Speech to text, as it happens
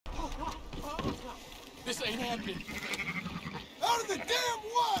This ain't happening. Out of the damn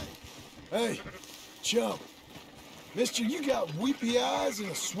way! Hey, chump. Mister, you got weepy eyes and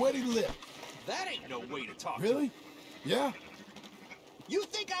a sweaty lip. That ain't no way to talk. Really? Yeah? You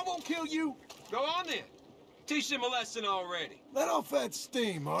think I won't kill you? Go on then. Teach him a lesson already. Let off that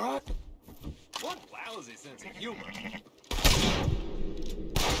steam, all right? One lousy sense of humor.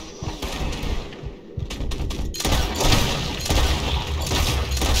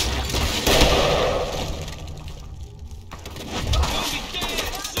 You'll be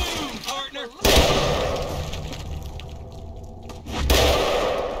dead soon, partner.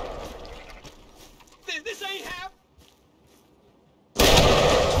 This ain't happening.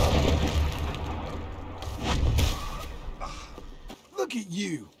 Look at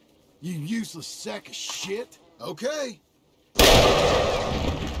you, you useless sack of shit. Okay.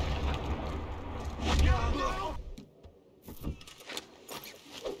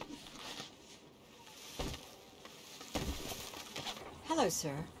 Hello,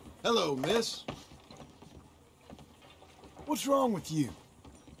 sir. Hello, miss. What's wrong with you?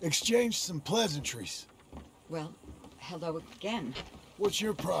 Exchange some pleasantries. Well, hello again. What's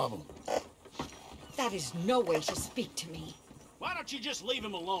your problem? That is no way to speak to me. Why don't you just leave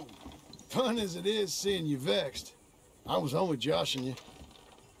him alone? Fun as it is seeing you vexed. I was only joshing you.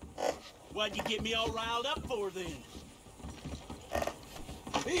 What'd you get me all riled up for then?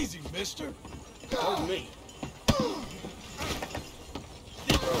 Easy, mister. Pardon me.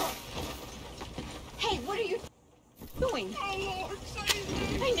 Hey, what are you doing? Oh, Lord,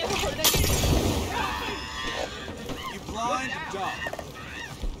 save me! I never heard of it. You blind dog.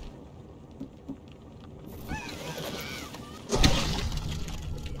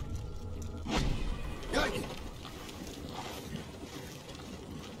 Got you.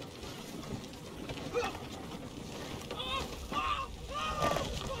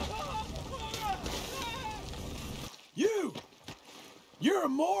 You're a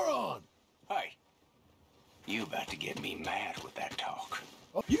moron! Hey, you about to get me mad with that talk.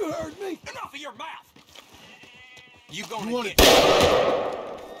 Oh, you heard me? Enough of your mouth! You gonna You wanna get...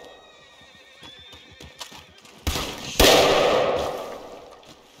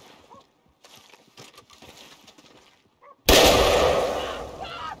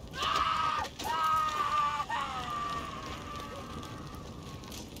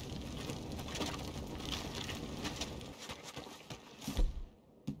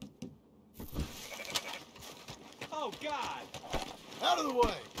 Oh, God! Out of the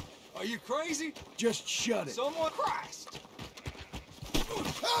way! Are you crazy? Just shut it. Someone... Christ!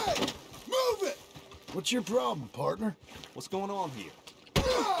 Hey! Move it! What's your problem, partner? What's going on here?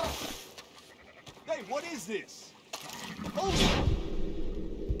 Hey, what is this? Oh!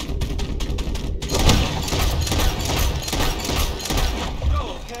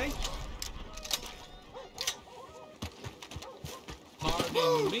 Oh, okay.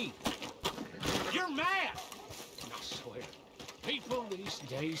 Pardon me. You're mad! I swear. People these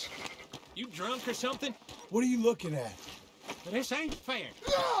days, you drunk or something? What are you looking at? This ain't fair.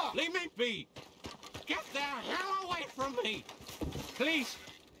 Leave me be. Get the hell away from me. Please.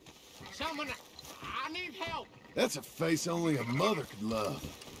 Someone, I need help. That's a face only a mother could love.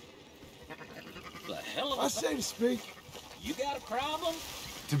 The hell I say to speak. You got a problem?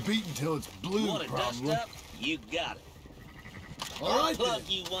 To beat until it's blue, Want to dust probably. up? You got it. All right, Plug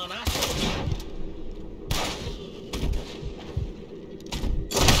then. you one, I saw.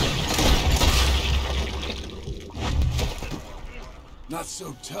 Not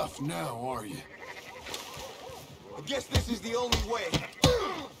so tough now, are you? I guess this is the only way.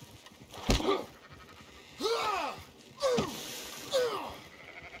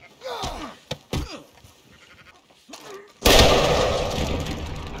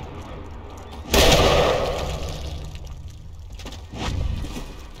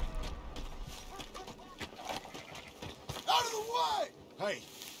 Out of the way! Hey,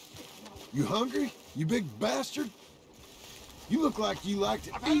 You hungry, you big bastard? You look like you like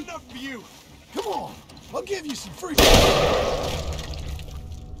to I've had eat. enough of you. Come on, I'll give you some free. me.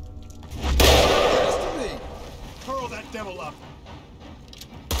 Hurl that devil up.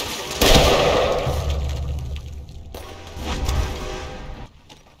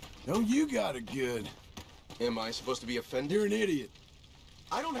 No, you got it good. Am I supposed to be offended? You're an idiot.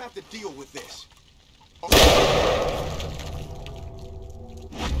 I don't have to deal with this.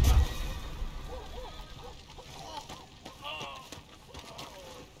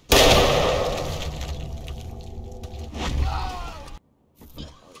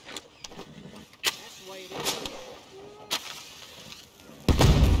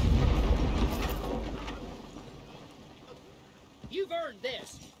 You've earned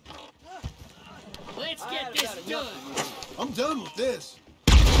this. Let's get this done. I'm done with this.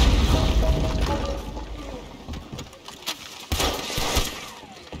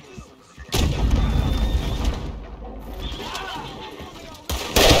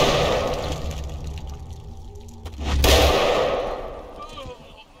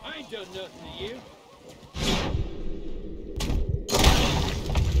 I ain't done nothing to you.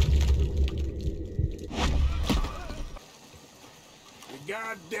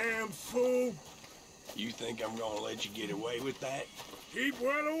 Goddamn fool! You think I'm gonna let you get away with that? Keep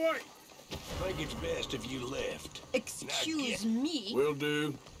well away. I think it's best if you left. Excuse me? Will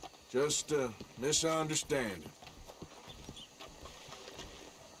do. Just a misunderstanding.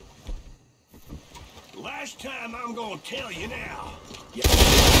 Last time I'm gonna tell you now. You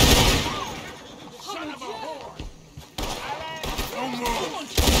son of a whore! Don't move!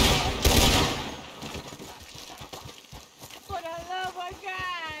 For the love of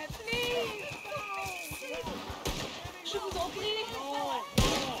God, please! Je vous en prie.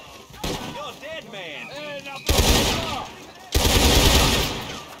 You're a dead man.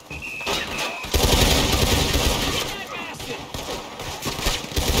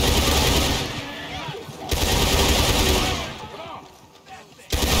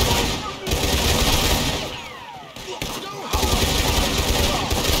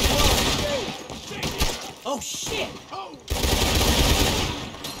 Oh, shit! Oh,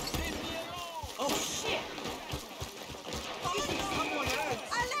 shit!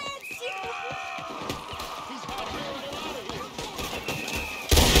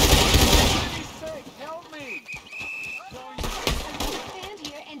 Help me! Stand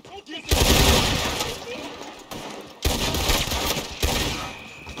here and take this.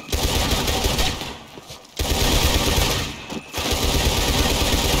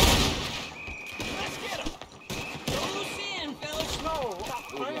 Let's get him! Go loose in, fellas!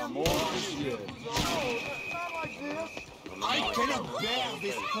 I cannot bear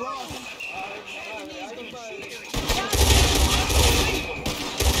this cross.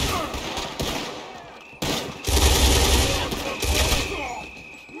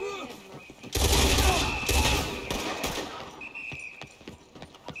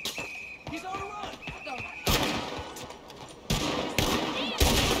 He's on the run!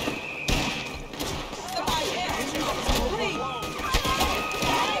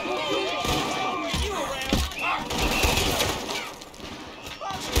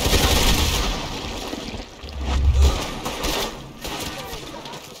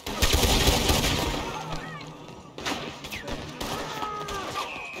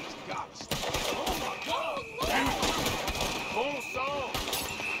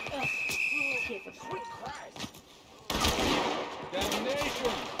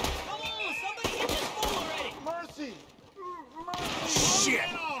 Damnation! Come on, somebody hit this fool already! Mercy! Shit!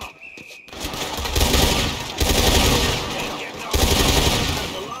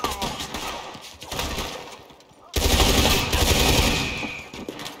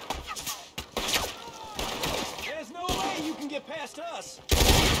 There's no way you can get past us!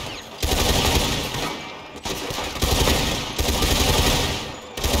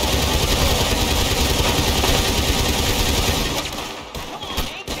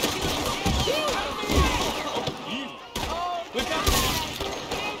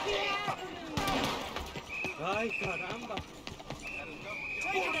 Ay, caramba.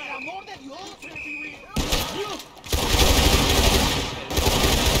 Take him out! Amor de Dios!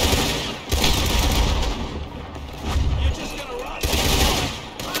 You're just gonna run!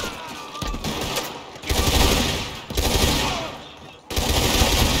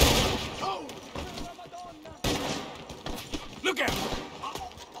 Look out!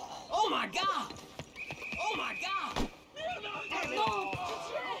 Oh my God! Oh my God!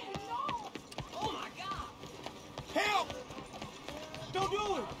 Oh my God! Help! Don't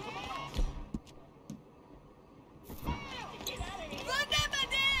do it!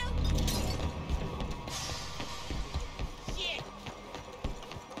 Shit!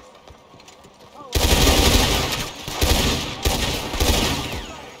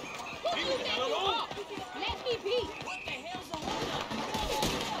 Let me be. What the hell's the holdup?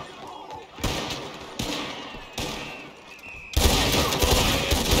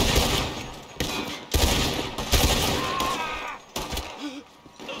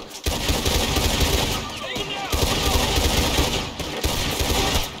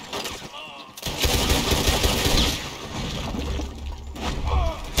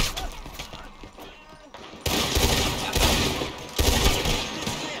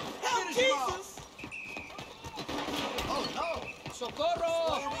 ¡Socorro!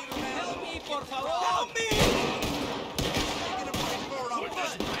 Help me, por favor! Put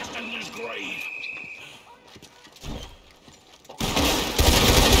this bastard in his grave!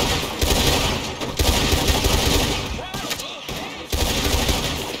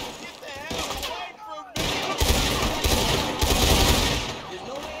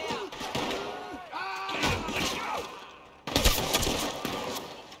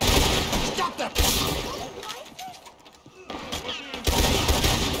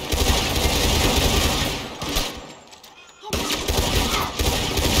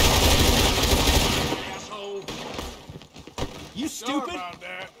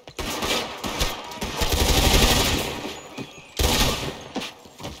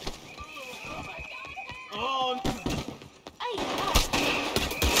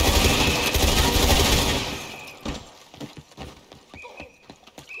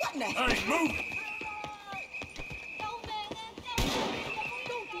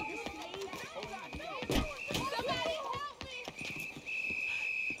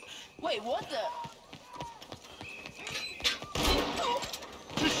 Wait, what the?